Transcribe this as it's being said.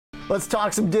Let's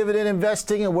talk some dividend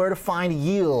investing and where to find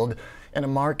yield in a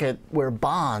market where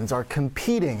bonds are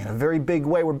competing in a very big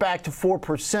way. We're back to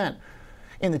 4%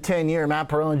 in the 10-year. Matt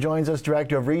Perlin joins us,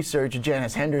 Director of Research at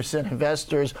Janus Henderson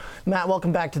Investors. Matt,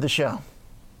 welcome back to the show.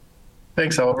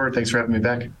 Thanks, Oliver. Thanks for having me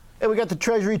back. Hey, we got the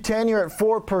Treasury 10-year at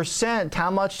 4%. How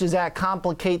much does that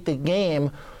complicate the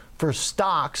game for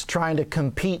stocks trying to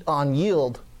compete on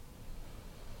yield?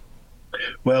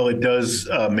 Well, it does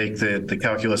make the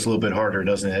calculus a little bit harder,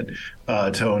 doesn't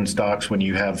it, to own stocks when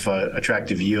you have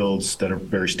attractive yields that are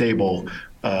very stable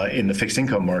in the fixed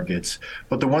income markets.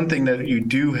 But the one thing that you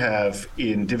do have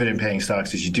in dividend-paying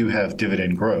stocks is you do have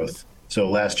dividend growth. So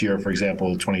last year, for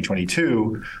example,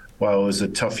 2022, while it was a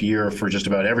tough year for just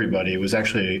about everybody, it was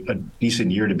actually a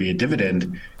decent year to be a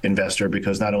dividend investor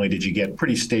because not only did you get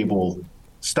pretty stable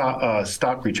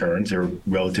stock returns, they're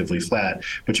relatively flat,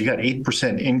 but you got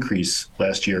 8% increase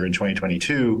last year in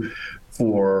 2022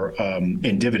 for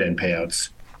in dividend payouts.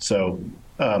 So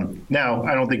now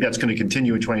I don't think that's going to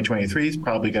continue in 2023. It's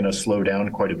probably going to slow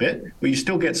down quite a bit, but you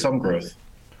still get some growth.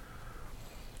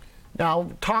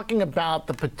 Now, talking about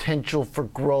the potential for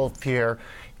growth here,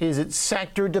 is it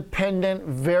sector dependent,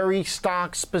 very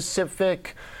stock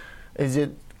specific? Is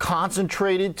it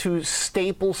concentrated to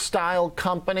staple style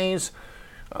companies?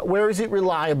 Where is it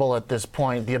reliable at this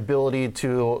point, the ability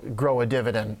to grow a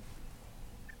dividend?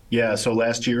 Yeah, so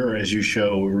last year, as you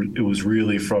show, it was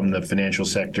really from the financial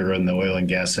sector and the oil and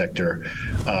gas sector.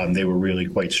 They were really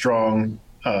quite strong.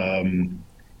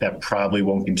 That probably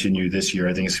won't continue this year.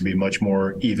 I think it's going to be much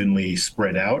more evenly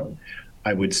spread out,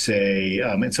 I would say.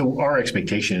 And so our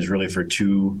expectation is really for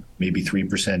 2, maybe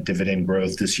 3% dividend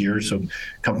growth this year. So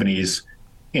companies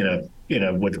in a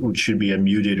what should be a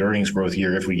muted earnings growth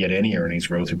year, if we get any earnings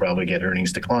growth, we probably get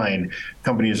earnings decline.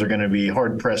 Companies are going to be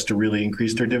hard pressed to really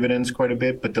increase their dividends quite a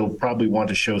bit, but they'll probably want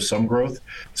to show some growth.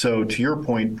 So to your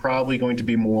point, probably going to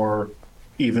be more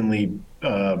evenly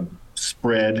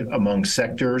spread among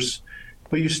sectors,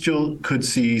 but you still could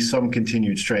see some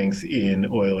continued strength in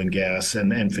oil and gas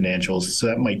and financials. So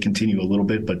that might continue a little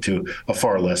bit, but to a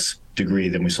far less degree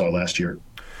than we saw last year.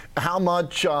 How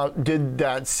much did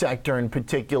that sector in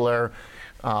particular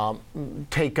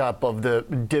take up of the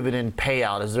dividend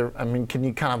payout? Is there, I mean, can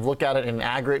you kind of look at it in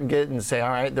aggregate and say, all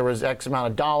right, there was X amount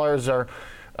of dollars or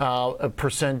a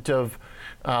percent of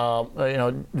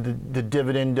the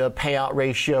dividend payout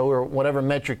ratio or whatever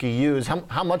metric you use?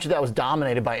 How much of that was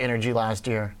dominated by energy last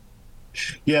year?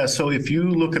 Yeah, so if you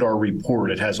look at our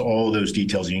report, it has all those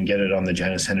details. You can get it on the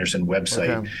Janus Henderson website.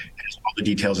 Okay. It has all the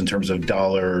details in terms of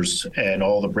dollars and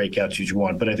all the breakouts you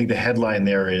want. But I think the headline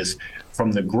there is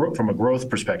from a growth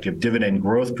perspective, dividend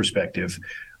growth perspective,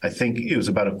 I think it was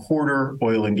about a quarter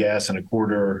oil and gas and a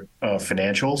quarter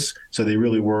financials. So they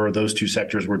really were, those two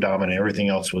sectors were dominant. Everything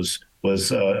else was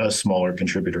a smaller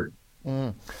contributor.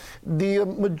 The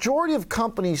majority of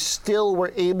companies still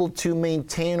were able to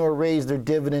maintain or raise their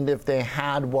dividend if they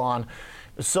had one.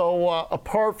 So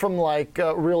apart from like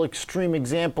real extreme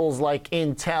examples like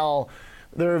Intel,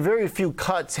 there are very few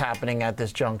cuts happening at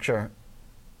this juncture.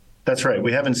 That's right.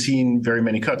 We haven't seen very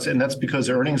many cuts, and that's because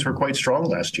earnings were quite strong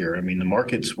last year. I mean, the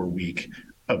markets were weak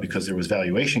because there was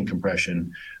valuation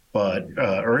compression, but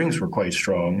earnings were quite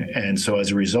strong. And so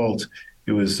as a result,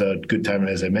 it was a good time,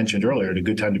 as I mentioned earlier, a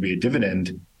good time to be a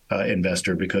dividend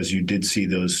investor because you did see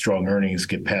those strong earnings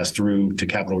get passed through to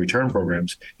capital return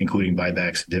programs, including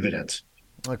buybacks and dividends.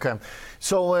 Okay.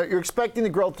 So you're expecting the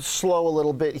growth to slow a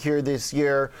little bit here this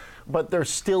year, but there's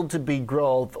still to be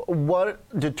growth.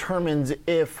 What determines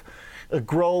if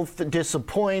growth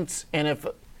disappoints and if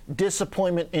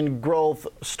disappointment in growth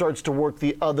starts to work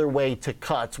the other way to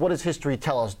cuts? What does history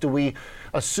tell us? Do we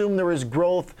assume there is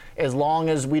growth as long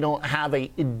as we don't have a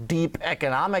deep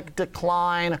economic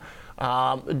decline?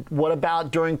 What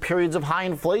about during periods of high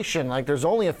inflation? Like there's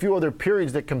only a few other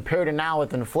periods that compare to now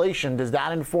with inflation. Does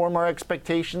that inform our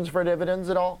expectations for dividends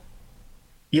at all?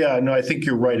 Yeah, no, I think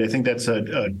you're right. I think that's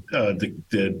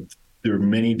there are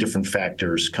many different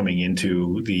factors coming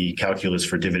into the calculus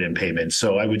for dividend payments.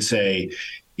 So I would say,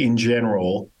 in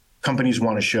general, companies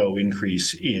want to show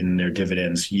increase in their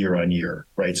dividends year on year,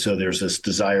 right? So there's this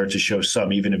desire to show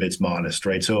some, even if it's modest,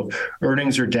 right? So if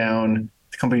earnings are down,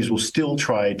 companies will still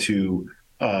try to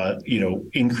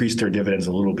increase their dividends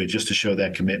a little bit just to show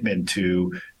that commitment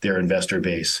to their investor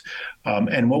base.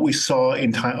 And what we saw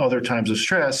in other times of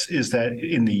stress is that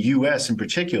in the U.S. in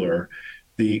particular,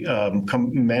 the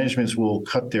managements will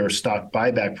cut their stock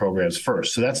buyback programs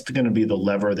first. So that's going to be the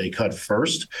lever they cut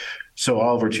first. So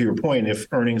Oliver, to your point, if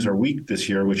earnings are weak this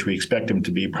year, which we expect them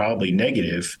to be probably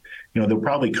negative, they'll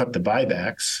probably cut the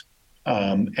buybacks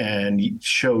and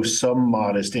show some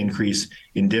modest increase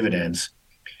in dividends.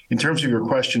 In terms of your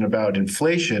question about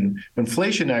inflation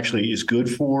actually is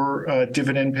good for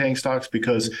dividend-paying stocks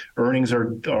because earnings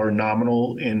are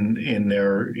nominal in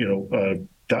their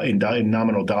in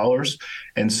nominal dollars,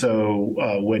 and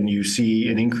so when you see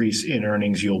an increase in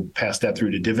earnings, you'll pass that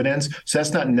through to dividends. So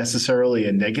that's not necessarily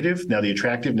a negative. Now, the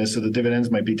attractiveness of the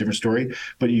dividends might be a different story,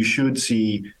 but you should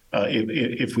see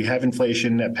if we have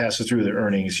inflation that passes through the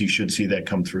earnings, you should see that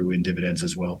come through in dividends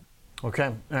as well. Okay.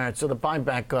 All right. So the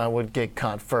buyback would get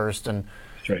cut first, and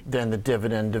right. Then the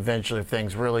dividend eventually if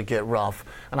things really get rough.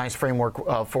 A nice framework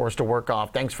for us to work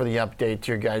off. Thanks for the update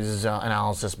to your guys'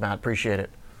 analysis, Matt. Appreciate it.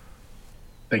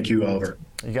 Thank you, Oliver.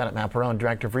 You got it, Matt Perrone,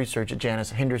 Director of Research at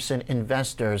Janus Henderson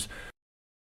Investors.